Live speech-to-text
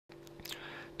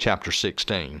chapter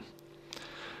 16.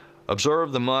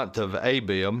 Observe the month of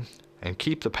Abib, and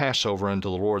keep the Passover unto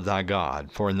the Lord thy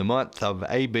God. For in the month of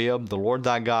Abib the Lord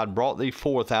thy God brought thee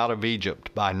forth out of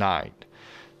Egypt by night.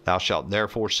 Thou shalt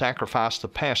therefore sacrifice the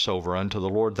Passover unto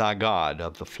the Lord thy God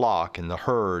of the flock and the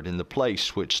herd in the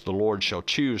place which the Lord shall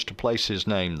choose to place his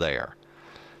name there.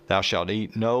 Thou shalt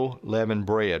eat no leavened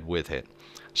bread with it.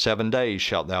 7 days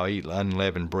shalt thou eat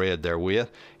unleavened bread therewith,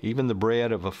 even the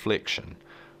bread of affliction.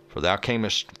 For thou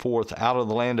camest forth out of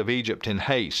the land of Egypt in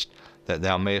haste, that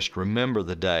thou mayest remember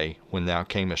the day when thou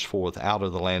camest forth out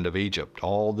of the land of Egypt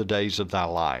all the days of thy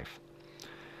life.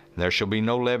 And there shall be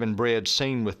no leavened bread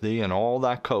seen with thee in all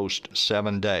thy coast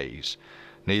 7 days.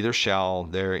 Neither shall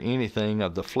there anything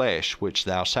of the flesh which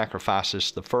thou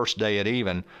sacrificest the first day at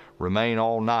even remain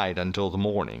all night until the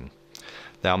morning.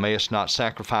 Thou mayest not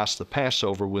sacrifice the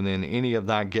Passover within any of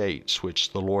thy gates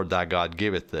which the Lord thy God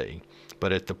giveth thee,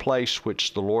 but at the place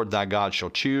which the Lord thy God shall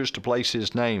choose to place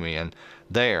his name in,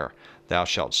 there thou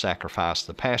shalt sacrifice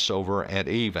the Passover at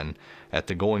even, at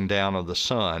the going down of the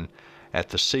sun, at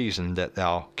the season that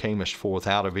thou camest forth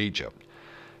out of Egypt.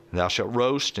 And thou shalt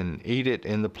roast and eat it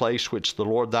in the place which the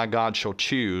Lord thy God shall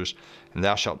choose, and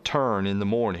thou shalt turn in the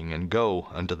morning and go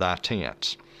unto thy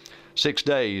tents. 6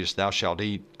 days thou shalt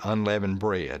eat unleavened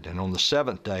bread, and on the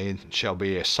 7th day shall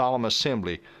be a solemn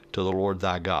assembly to the Lord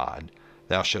thy God.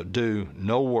 Thou shalt do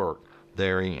no work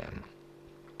therein.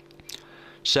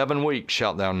 7 weeks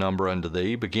shalt thou number unto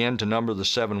thee. Begin to number the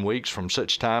 7 weeks from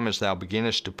such time as thou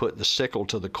beginnest to put the sickle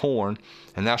to the corn,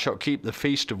 and thou shalt keep the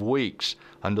feast of weeks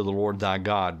unto the Lord thy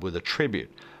God with a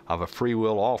tribute of a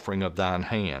freewill offering of thine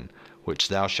hand, which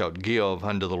thou shalt give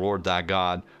unto the Lord thy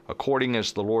God, according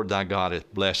as the Lord thy God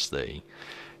hath blessed thee.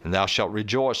 And thou shalt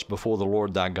rejoice before the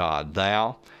Lord thy God,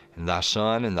 thou, and thy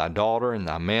son, and thy daughter, and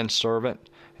thy manservant,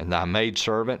 and thy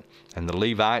maidservant, and the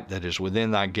Levite that is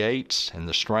within thy gates, and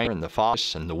the stranger, and the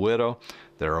fatherless, and the widow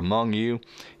that are among you,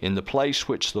 in the place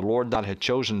which the Lord thy God hath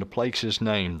chosen to place his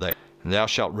name there. And thou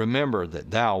shalt remember that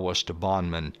thou wast a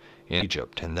bondman in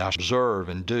Egypt, and thou shalt observe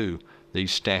and do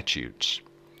these statutes.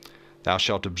 Thou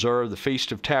shalt observe the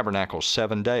Feast of Tabernacles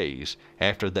 7 days,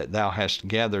 after that thou hast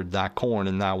gathered thy corn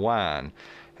and thy wine.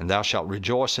 And thou shalt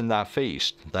rejoice in thy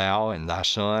feast, thou, and thy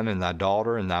son, and thy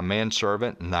daughter, and thy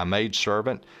manservant, and thy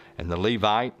maidservant, and the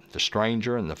Levite, the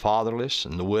stranger, and the fatherless,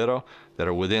 and the widow that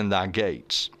are within thy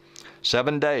gates.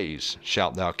 7 days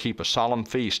shalt thou keep a solemn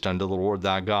feast unto the Lord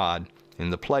thy God, in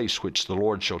the place which the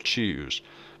Lord shall choose,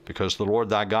 because the Lord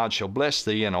thy God shall bless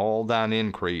thee in all thine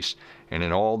increase, and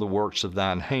in all the works of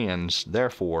thine hands.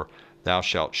 Therefore thou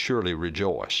shalt surely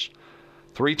rejoice.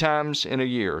 3 times in a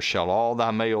year shall all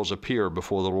thy males appear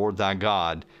before the Lord thy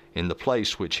God in the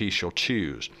place which he shall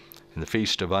choose, in the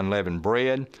feast of unleavened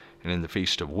bread, and in the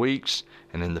feast of weeks,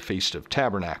 and in the feast of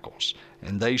tabernacles.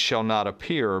 And they shall not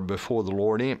appear before the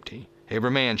Lord empty.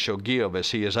 Every man shall give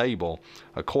as he is able,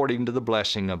 according to the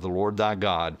blessing of the Lord thy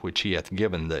God which he hath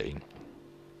given thee.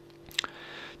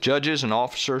 Judges and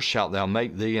officers shalt thou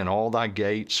make thee in all thy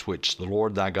gates, which the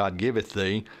Lord thy God giveth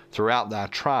thee, throughout thy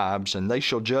tribes, and they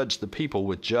shall judge the people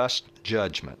with just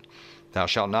judgment. Thou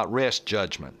shalt not wrest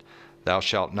judgment. Thou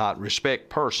shalt not respect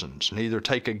persons, neither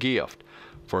take a gift.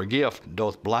 For a gift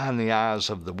doth blind the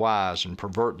eyes of the wise, and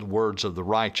pervert the words of the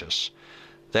righteous.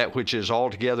 That which is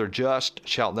altogether just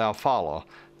shalt thou follow,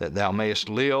 that thou mayest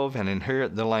live and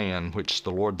inherit the land which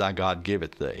the Lord thy God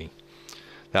giveth thee.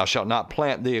 Thou shalt not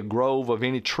plant thee a grove of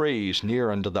any trees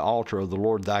near unto the altar of the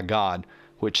Lord thy God,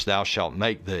 which thou shalt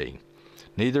make thee.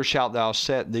 Neither shalt thou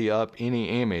set thee up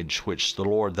any image which the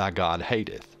Lord thy God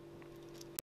hateth.